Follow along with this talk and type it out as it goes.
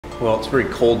Well, it's a very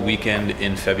cold weekend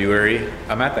in February.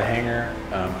 I'm at the hangar.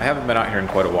 I haven't been out here in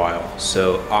quite a while.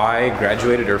 So I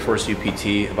graduated Air Force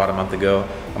UPT about a month ago.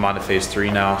 I'm on to phase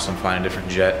 3 now, so I'm flying a different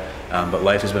jet. But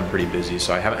life has been pretty busy,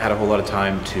 so I haven't had a whole lot of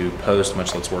time to post,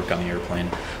 much less work on the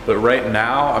airplane. But right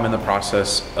now, I'm in the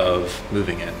process of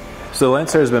moving it. So the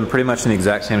Lancair has been pretty much in the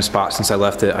exact same spot since I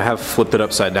left it. I have flipped it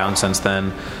upside down since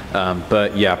then.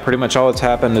 But yeah, pretty much all that's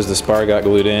happened is the spar got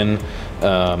glued in.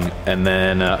 And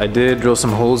then I did drill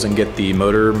some holes and get the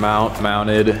motor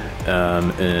mounted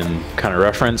and kind of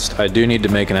referenced. I do need to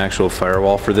make an actual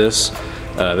firewall for this.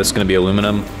 This is gonna be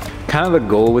aluminum. Kind of the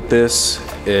goal with this,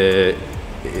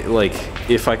 like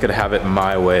if I could have it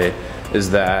my way,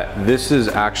 is that this is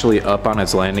actually up on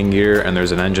its landing gear and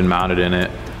there's an engine mounted in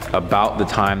it about the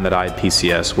time that I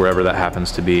PCS, wherever that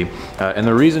happens to be. And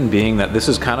the reason being that this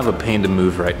is kind of a pain to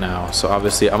move right now. So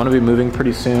obviously I'm gonna be moving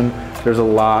pretty soon. There's a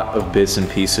lot of bits and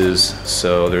pieces.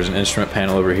 So there's an instrument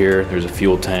panel over here. There's a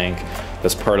fuel tank.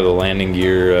 That's part of the landing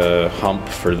gear hump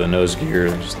for the nose gear.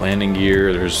 There's landing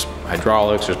gear, there's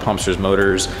hydraulics, there's pumps, there's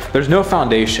motors. There's no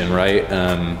foundation, right?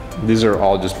 These are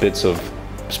all just bits of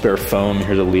spare foam.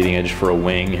 Here's a leading edge for a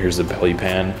wing. Here's the belly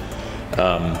pan.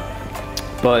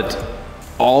 But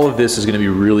all of this is gonna be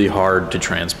really hard to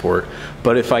transport.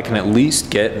 But if I can at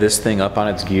least get this thing up on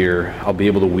its gear, I'll be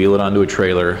able to wheel it onto a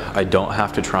trailer. I don't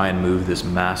have to try and move this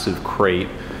massive crate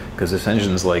because this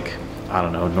engine's like, I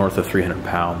don't know, north of 300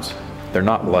 pounds. They're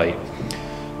not light.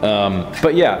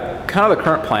 But yeah, kind of the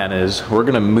current plan is we're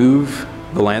gonna move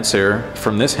the Lancair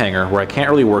from this hangar where I can't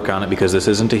really work on it because this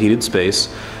isn't a heated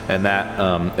space and that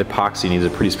epoxy needs a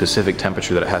pretty specific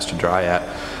temperature that it has to dry at,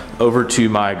 over to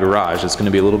my garage. It's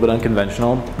gonna be a little bit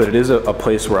unconventional, but it is a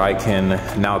place where I can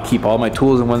now keep all my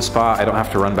tools in one spot. I don't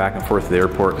have to run back and forth to the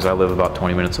airport because I live about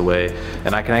 20 minutes away,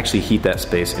 and I can actually heat that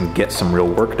space and get some real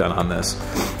work done on this.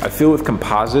 I feel with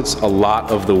composites, a lot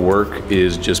of the work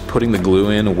is just putting the glue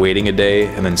in, waiting a day,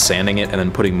 and then sanding it, and then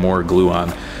putting more glue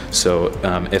on. So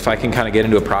if I can kind of get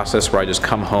into a process where I just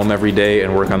come home every day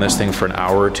and work on this thing for an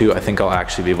hour or two, I think I'll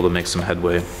actually be able to make some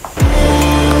headway.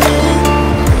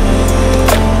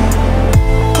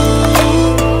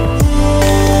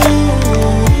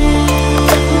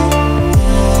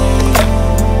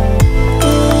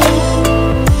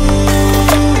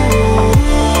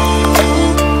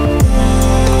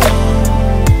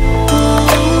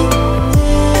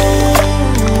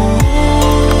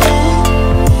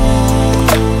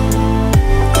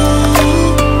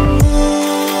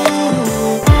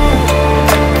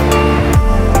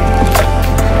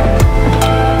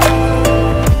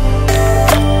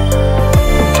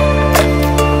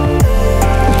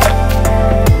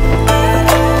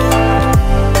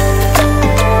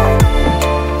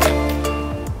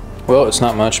 Well, it's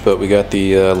not much, but we got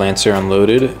the Lancair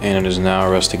unloaded and it is now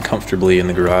resting comfortably in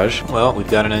the garage. Well, we've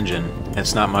got an engine.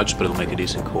 It's not much, but it'll make a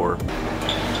decent core.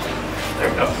 There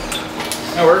we go.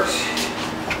 That works.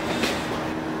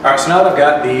 All right, so now that I've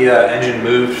got the engine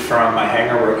moved from my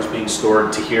hangar where it was being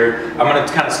stored to here, I'm gonna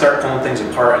kind of start pulling things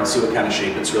apart and see what kind of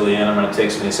shape it's really in. I'm gonna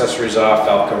take some of the accessories off,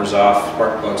 valve covers off,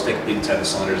 spark plugs, take a peek inside the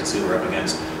cylinders and see what we're up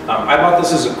against. I bought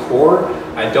this as a core.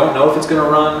 I don't know if it's gonna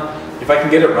run. If I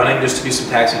can get it running just to do some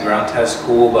taxi and ground tests,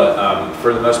 cool, but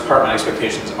for the most part, my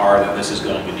expectations are that this is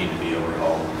going to need to be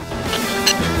overhauled.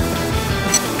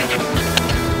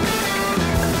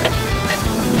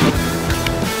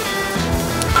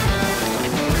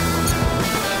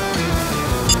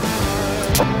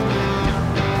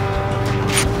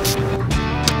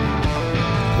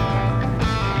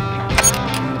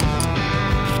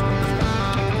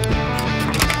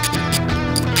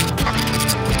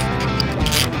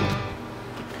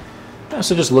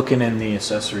 So just looking in the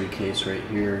accessory case right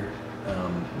here,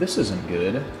 this isn't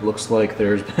good. Looks like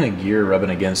there's been a gear rubbing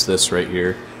against this right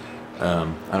here. I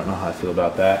don't know how I feel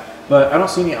about that, but I don't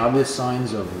see any obvious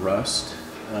signs of rust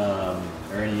or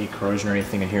any corrosion or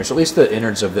anything in here. So at least the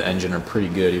innards of the engine are pretty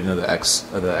good, even though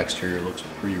the exterior looks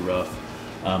pretty rough.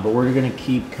 But we're gonna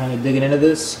keep kind of digging into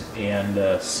this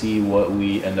and see what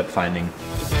we end up finding.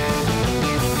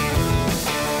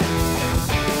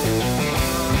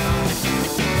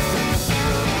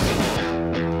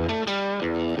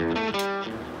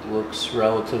 Looks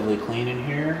relatively clean in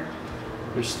here.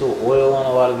 There's still oil on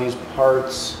a lot of these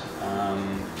parts,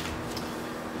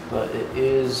 but it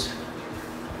is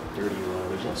dirty oil.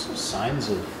 There's also signs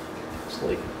of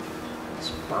it's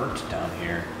burnt down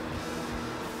here.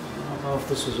 I don't know if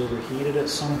this was overheated at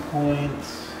some point.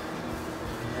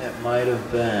 It might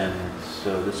have been.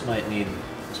 So this might need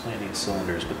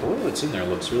cylinders, but the oil that's in there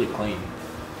looks really clean.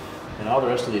 And all the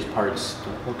rest of these parts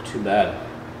don't look too bad.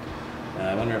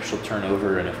 I wonder if she'll turn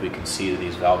over and if we can see that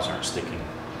these valves aren't sticking.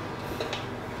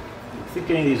 think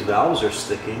any of these valves are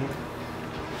sticking,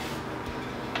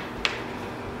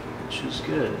 which is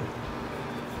good.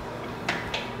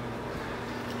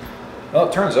 Well,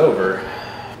 it turns over.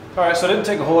 All right, so it didn't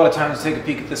take a whole lot of time to take a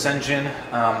peek at this engine,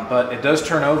 but it does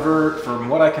turn over. From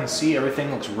what I can see,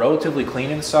 everything looks relatively clean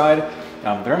inside.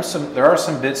 There are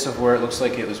some bits of where it looks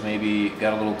like it was maybe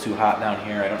got a little too hot down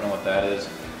here. I don't know what that is.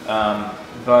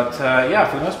 Yeah,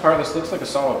 for the most part, this looks like a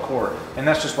solid core, and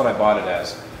that's just what I bought it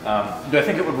as. Do I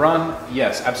think it would run?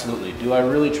 Yes, absolutely. Do I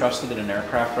really trust it in an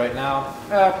aircraft right now?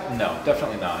 No,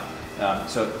 definitely not.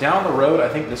 So down the road, I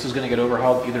think this is going to get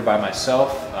overhauled either by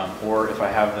myself, or if I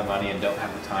have the money and don't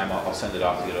have the time, I'll send it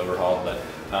off to get overhauled. But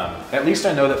at least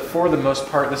I know that for the most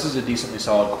part, this is a decently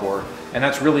solid core, and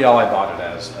that's really all I bought it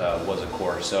as, was a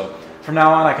core. So from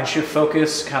now on, I can shift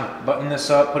focus, kind of button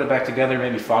this up, put it back together,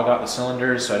 maybe fog out the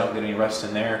cylinders so I don't get any rust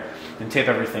in there, and tape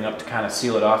everything up to kind of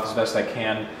seal it off as best I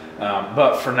can.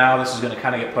 But for now, this is going to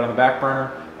kind of get put on the back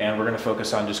burner, and we're going to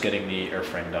focus on just getting the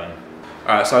airframe done.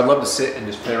 Alright, so I'd love to sit and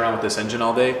just play around with this engine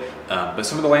all day, but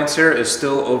some of the Lancair is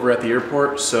still over at the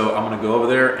airport, so I'm going to go over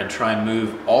there and try and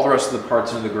move all the rest of the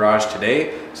parts into the garage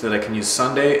today so that I can use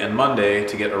Sunday and Monday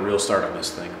to get a real start on this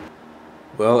thing.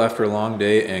 Well, after a long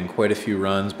day and quite a few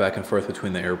runs back and forth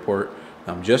between the airport,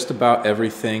 just about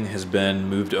everything has been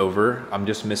moved over. I'm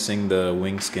just missing the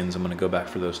wing skins. I'm going to go back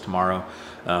for those tomorrow.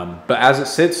 But as it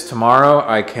sits tomorrow,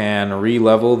 I can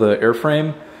re-level the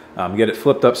airframe, get it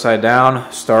flipped upside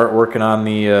down, start working on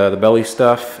the belly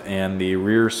stuff and the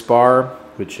rear spar,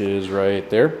 which is right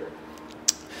there.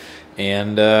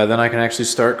 And then I can actually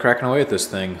start cracking away at this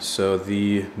thing. So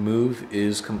the move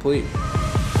is complete.